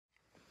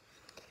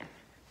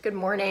Good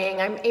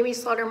morning. I'm Amy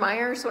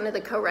Slaughter-Myers, one of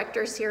the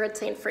co-rectors here at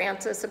St.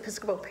 Francis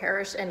Episcopal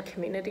Parish and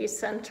Community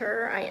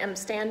Center. I am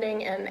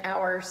standing in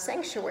our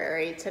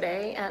sanctuary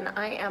today, and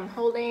I am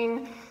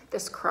holding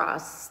this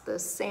cross, the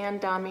San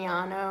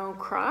Damiano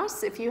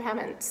cross. If you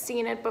haven't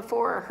seen it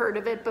before or heard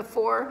of it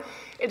before,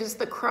 it is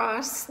the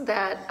cross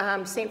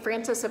that St.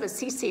 Francis of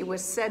Assisi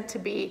was said to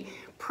be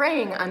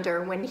praying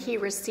under when he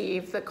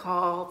received the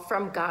call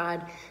from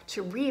God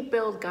to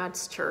rebuild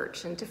God's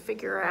church and to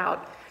figure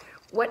out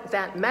what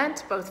that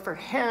meant both for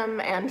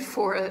him and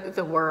for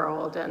the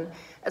world. And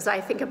as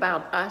I think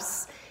about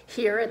us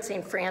here at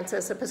St.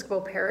 Francis Episcopal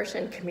Parish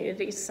and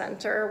Community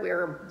Center, we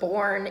were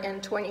born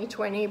in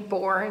 2020,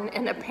 born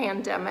in a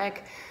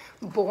pandemic,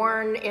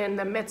 born in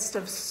the midst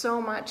of so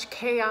much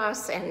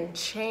chaos and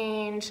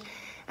change.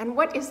 And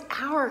what is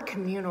our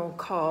communal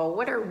call?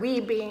 What are we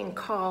being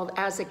called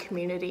as a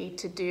community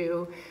to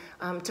do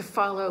to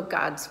follow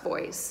God's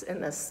voice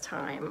in this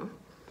time?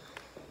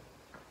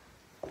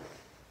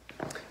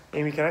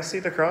 Amy, can I see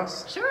the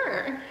cross?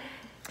 Sure.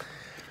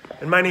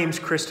 And my name's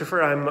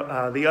Kristofer.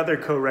 I'm the other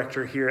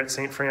co-rector here at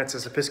St.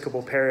 Francis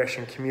Episcopal Parish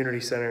and Community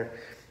Center.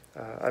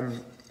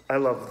 I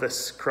love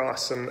this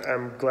cross, and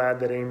I'm glad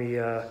that Amy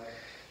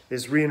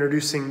is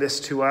reintroducing this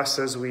to us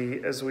as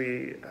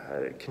we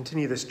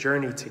continue this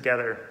journey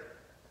together.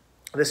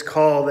 This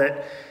call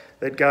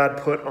that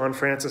God put on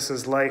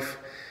Francis's life,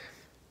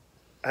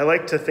 I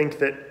like to think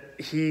that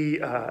he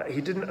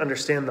didn't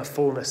understand the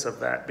fullness of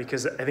that,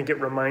 because I think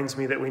it reminds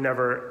me that we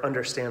never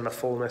understand the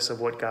fullness of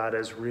what God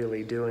is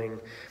really doing.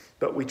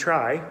 But we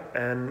try,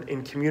 and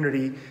in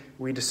community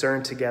we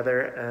discern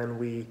together, and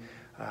we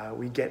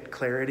get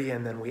clarity,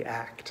 and then we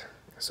act.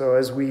 So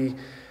as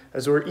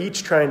we're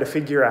each trying to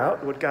figure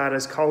out what God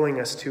is calling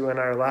us to in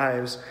our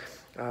lives,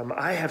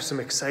 I have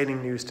some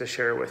exciting news to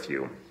share with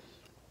you.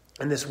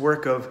 And this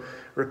work of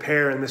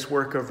repair and this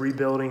work of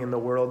rebuilding in the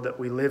world that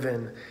we live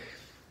in,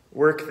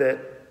 work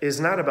that is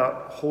not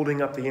about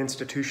holding up the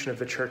institution of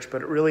the church,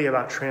 but really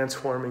about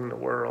transforming the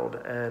world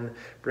and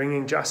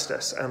bringing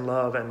justice and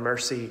love and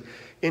mercy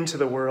into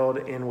the world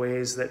in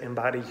ways that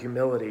embody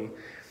humility.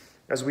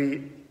 As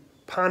we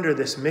ponder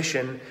this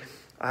mission,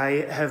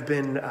 I have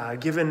been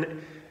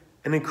given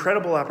an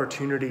incredible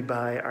opportunity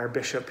by our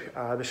Bishop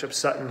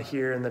Sutton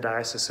here in the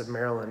Diocese of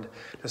Maryland,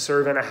 to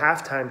serve in a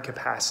half-time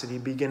capacity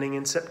beginning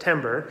in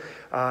September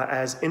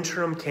as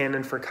interim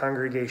Canon for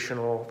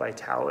Congregational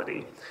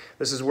Vitality.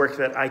 This is work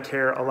that I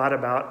care a lot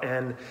about,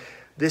 and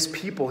this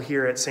people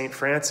here at St.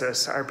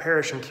 Francis, our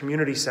parish and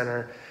community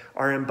center,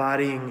 are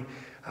embodying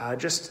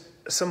just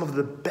some of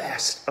the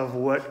best of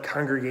what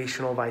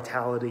congregational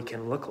vitality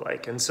can look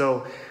like. And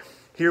so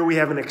here we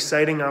have an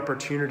exciting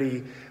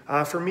opportunity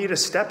for me to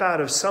step out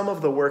of some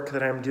of the work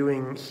that I'm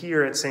doing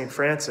here at St.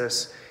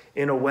 Francis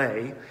in a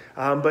way,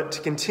 but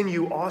to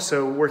continue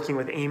also working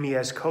with Amy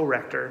as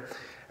co-rector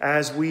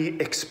as we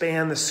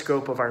expand the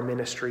scope of our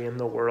ministry in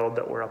the world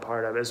that we're a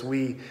part of, as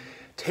we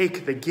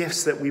take the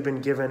gifts that we've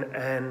been given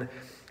and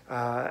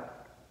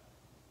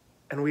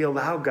we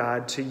allow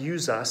God to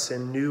use us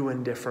in new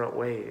and different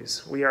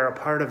ways. We are a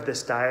part of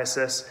this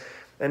diocese,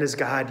 and as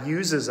God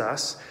uses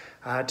us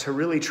to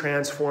really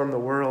transform the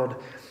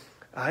world,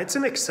 it's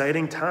an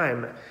exciting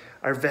time.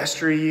 Our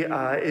Vestry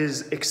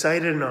is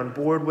excited and on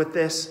board with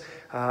this.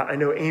 I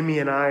know Amy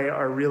and I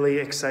are really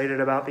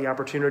excited about the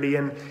opportunity,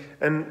 and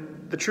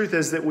the truth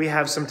is that we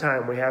have some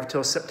time. We have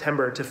till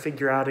September to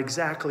figure out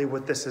exactly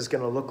what this is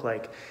going to look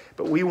like.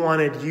 But we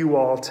wanted you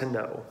all to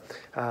know,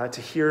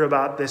 to hear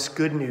about this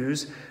good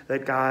news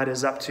that God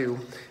is up to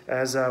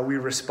as we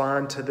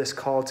respond to this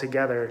call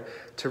together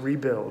to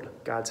rebuild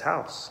God's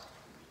house.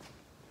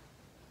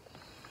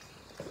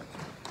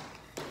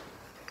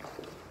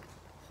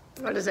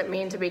 What does it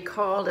mean to be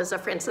called as a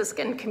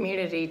Franciscan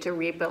community to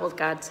rebuild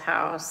God's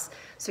house?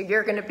 So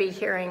you're going to be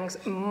hearing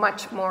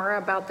much more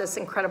about this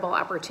incredible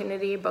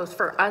opportunity, both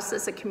for us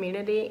as a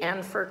community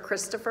and for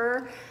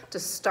Kristofer, to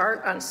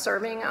start on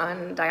serving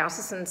on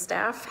diocesan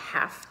staff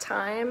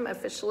half-time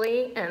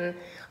officially in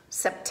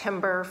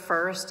September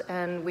 1st.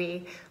 And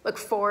we look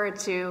forward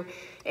to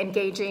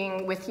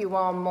engaging with you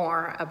all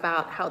more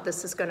about how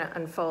this is going to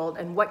unfold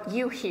and what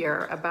you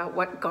hear about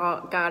what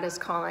God is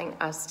calling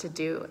us to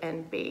do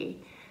and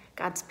be.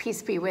 God's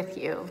peace be with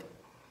you.